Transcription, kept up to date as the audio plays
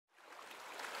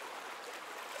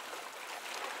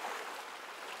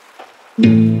I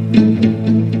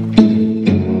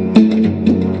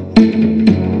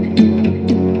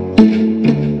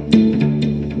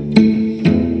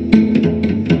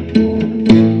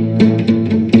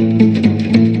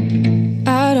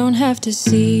don't have to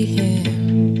see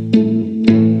him,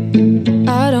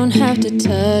 I don't have to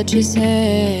touch his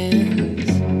hands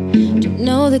to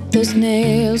know that those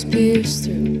nails pierce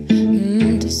through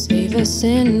to save a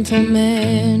sinful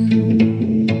man.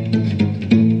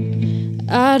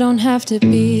 I don't have to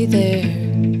be there,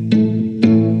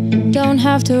 don't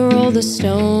have to roll the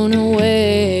stone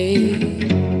away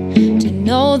to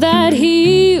know that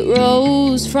he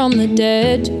rose from the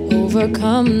dead to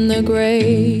overcome the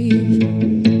grave.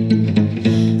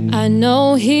 I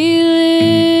know he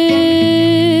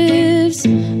lives,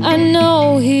 I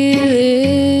know he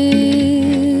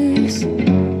lives.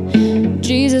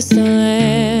 Jesus the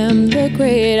Lamb, the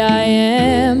great I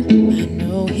am, I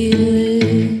know he lives.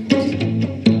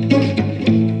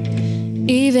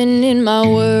 Even in my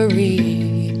worry,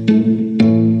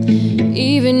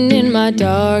 even in my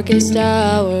darkest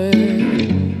hour,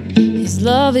 his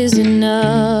love is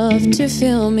enough to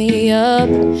fill me up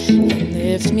and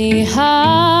lift me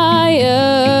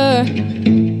higher.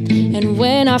 And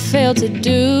when I fail to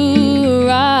do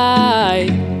right,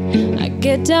 I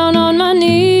get down on my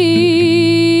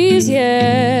knees.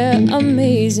 Yeah,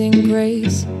 amazing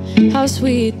grace, how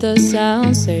sweet the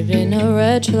sound, saving a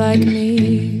wretch like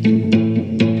me.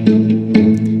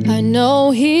 I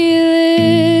know he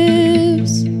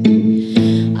lives,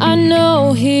 I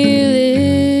know he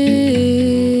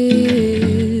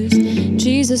lives.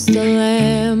 Jesus the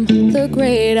Lamb, the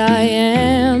great I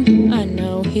am, I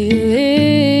know he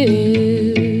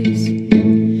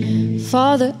lives.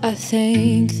 Father, I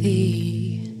thank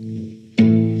thee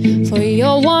for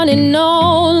your one and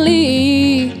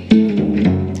only.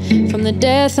 From the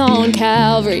death on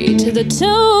Calvary to the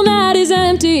tomb that is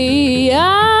empty,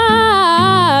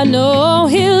 I know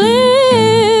he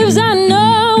lives, I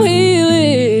know he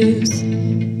lives,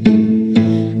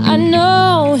 I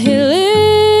know he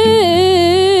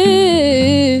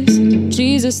lives.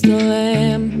 Jesus the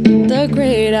Lamb, the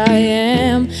great I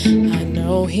am, I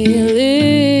know he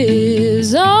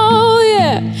lives. Oh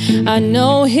yeah, I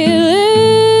know he